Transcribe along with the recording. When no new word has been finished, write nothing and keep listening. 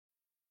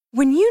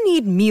When you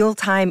need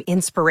mealtime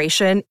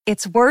inspiration,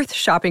 it's worth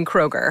shopping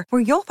Kroger,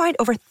 where you'll find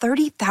over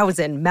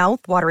 30,000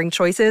 mouth-watering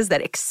choices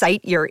that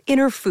excite your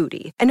inner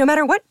foodie. And no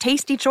matter what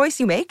tasty choice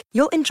you make,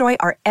 you'll enjoy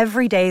our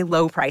everyday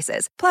low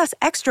prices, plus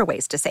extra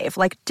ways to save,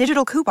 like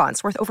digital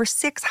coupons worth over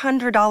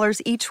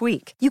 $600 each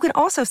week. You can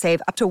also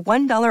save up to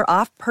 $1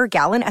 off per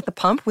gallon at the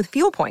pump with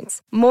fuel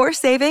points. More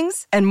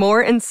savings and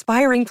more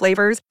inspiring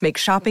flavors make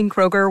shopping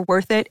Kroger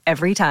worth it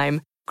every time.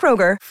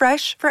 Kroger,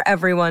 fresh for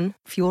everyone.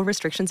 Fuel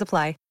restrictions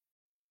apply.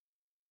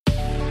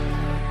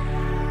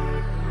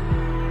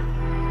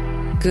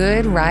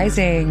 Good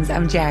risings.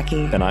 I'm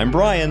Jackie. And I'm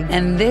Brian.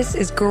 And this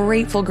is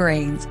Grateful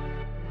Grains.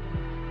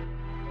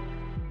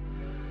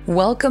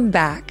 Welcome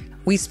back.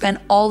 We spent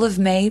all of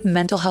May,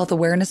 Mental Health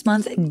Awareness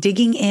Month,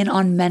 digging in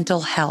on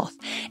mental health.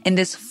 In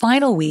this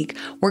final week,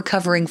 we're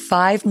covering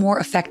 5 more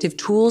effective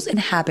tools and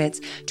habits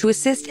to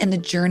assist in the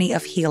journey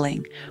of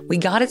healing. We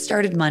got it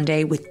started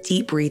Monday with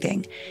deep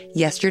breathing.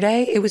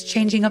 Yesterday, it was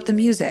changing up the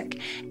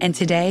music. And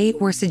today,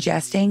 we're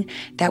suggesting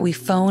that we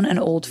phone an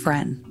old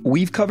friend.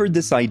 We've covered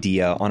this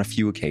idea on a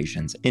few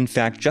occasions. In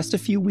fact, just a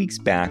few weeks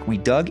back, we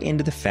dug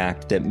into the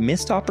fact that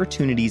missed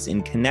opportunities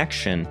in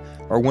connection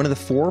are one of the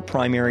 4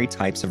 primary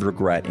types of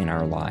regret in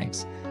our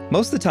lives.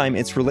 Most of the time,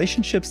 it's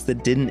relationships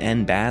that didn't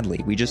end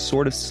badly. We just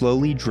sort of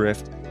slowly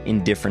drift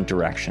in different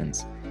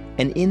directions.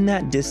 And in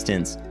that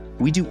distance,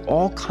 we do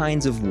all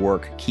kinds of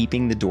work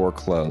keeping the door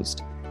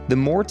closed. The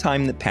more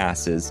time that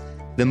passes,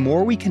 the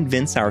more we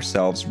convince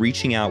ourselves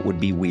reaching out would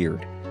be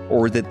weird,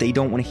 or that they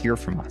don't want to hear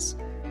from us.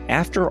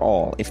 After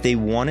all, if they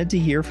wanted to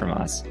hear from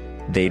us,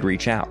 they'd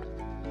reach out.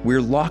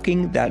 We're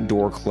locking that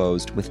door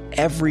closed with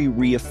every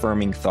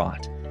reaffirming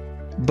thought.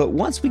 But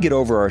once we get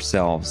over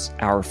ourselves,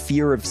 our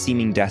fear of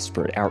seeming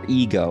desperate, our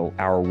ego,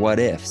 our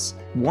what-ifs,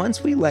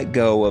 once we let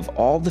go of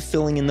all the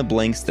filling in the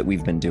blanks that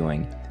we've been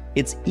doing,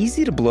 it's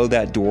easy to blow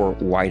that door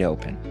wide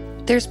open.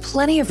 There's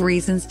plenty of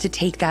reasons to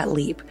take that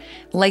leap.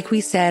 Like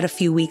we said a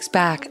few weeks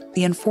back,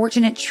 the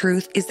unfortunate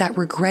truth is that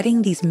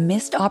regretting these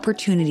missed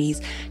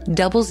opportunities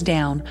doubles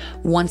down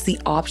once the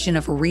option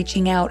of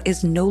reaching out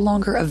is no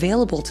longer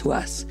available to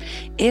us.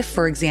 If,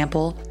 for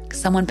example,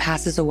 someone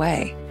passes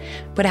away.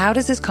 But how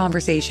does this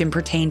conversation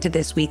pertain to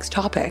this week's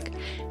topic?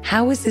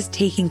 How is this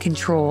taking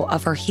control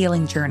of our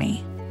healing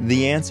journey?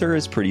 The answer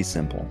is pretty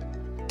simple.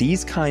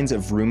 These kinds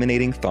of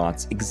ruminating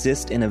thoughts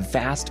exist in a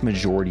vast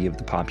majority of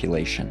the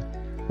population.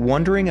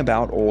 Wondering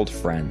about old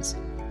friends,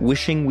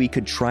 wishing we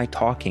could try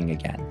talking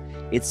again.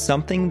 It's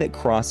something that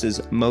crosses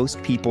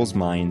most people's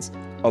minds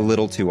a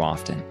little too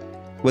often.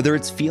 Whether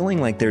it's feeling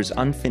like there's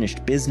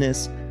unfinished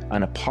business,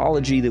 an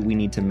apology that we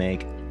need to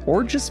make,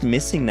 or just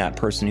missing that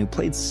person who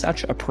played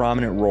such a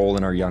prominent role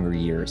in our younger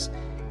years,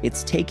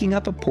 it's taking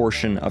up a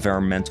portion of our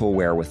mental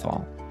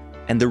wherewithal.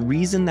 And the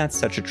reason that's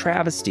such a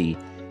travesty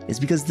is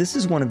because this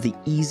is one of the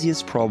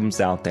easiest problems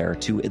out there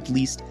to at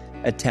least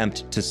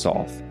attempt to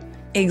solve.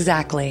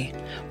 Exactly.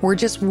 We're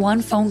just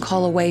one phone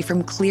call away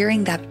from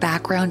clearing that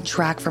background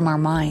track from our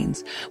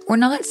minds. We're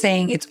not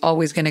saying it's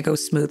always going to go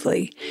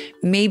smoothly.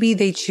 Maybe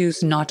they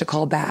choose not to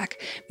call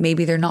back.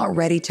 Maybe they're not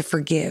ready to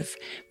forgive.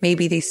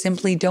 Maybe they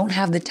simply don't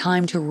have the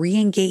time to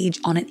re-engage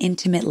on an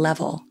intimate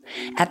level.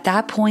 At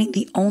that point,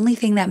 the only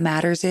thing that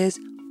matters is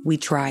we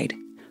tried.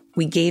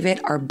 We gave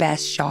it our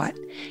best shot,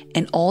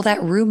 and all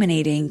that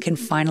ruminating can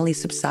finally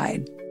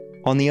subside.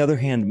 On the other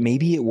hand,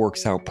 maybe it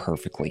works out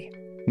perfectly.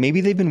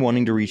 Maybe they've been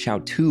wanting to reach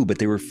out too, but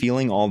they were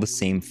feeling all the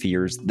same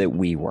fears that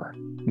we were.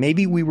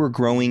 Maybe we were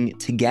growing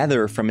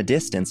together from a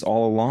distance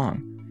all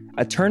along.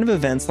 A turn of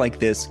events like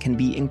this can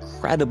be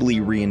incredibly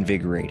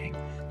reinvigorating.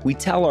 We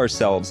tell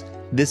ourselves,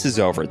 this is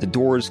over, the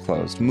door is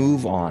closed,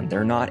 move on,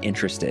 they're not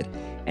interested.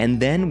 And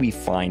then we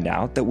find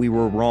out that we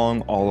were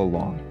wrong all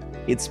along.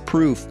 It's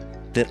proof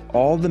that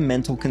all the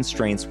mental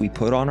constraints we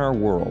put on our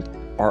world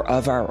are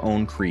of our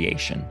own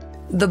creation.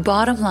 The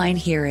bottom line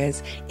here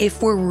is,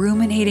 if we're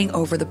ruminating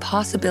over the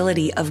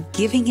possibility of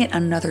giving it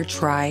another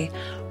try,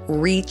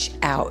 reach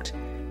out.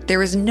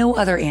 There is no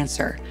other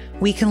answer.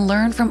 We can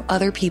learn from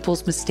other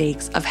people's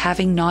mistakes of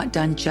having not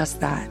done just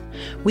that.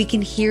 We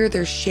can hear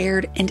their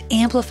shared and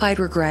amplified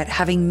regret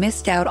having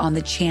missed out on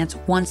the chance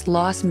once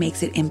loss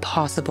makes it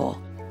impossible.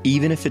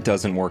 Even if it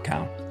doesn't work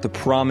out, the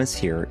promise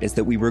here is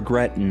that we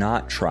regret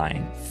not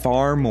trying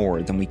far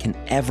more than we can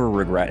ever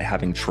regret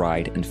having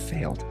tried and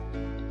failed.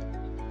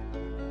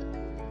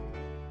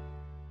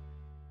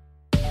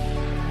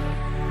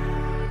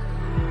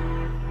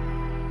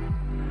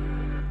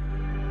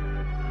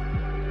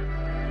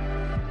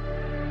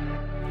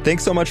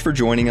 Thanks so much for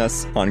joining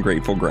us on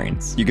Grateful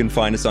Grains. You can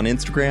find us on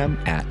Instagram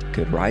at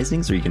Good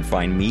Risings, or you can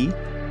find me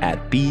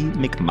at B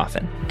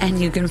McMuffin. And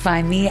you can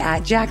find me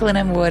at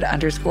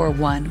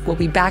JacquelineMWood_1. We'll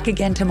be back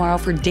again tomorrow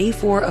for day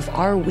 4 of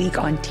our week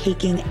on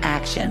taking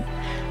action.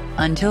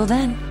 Until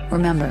then,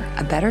 remember,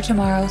 a better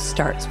tomorrow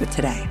starts with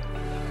today.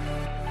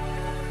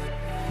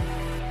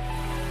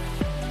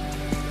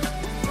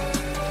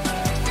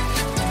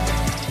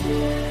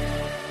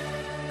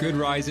 Good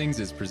Risings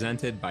is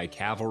presented by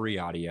Cavalry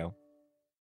Audio.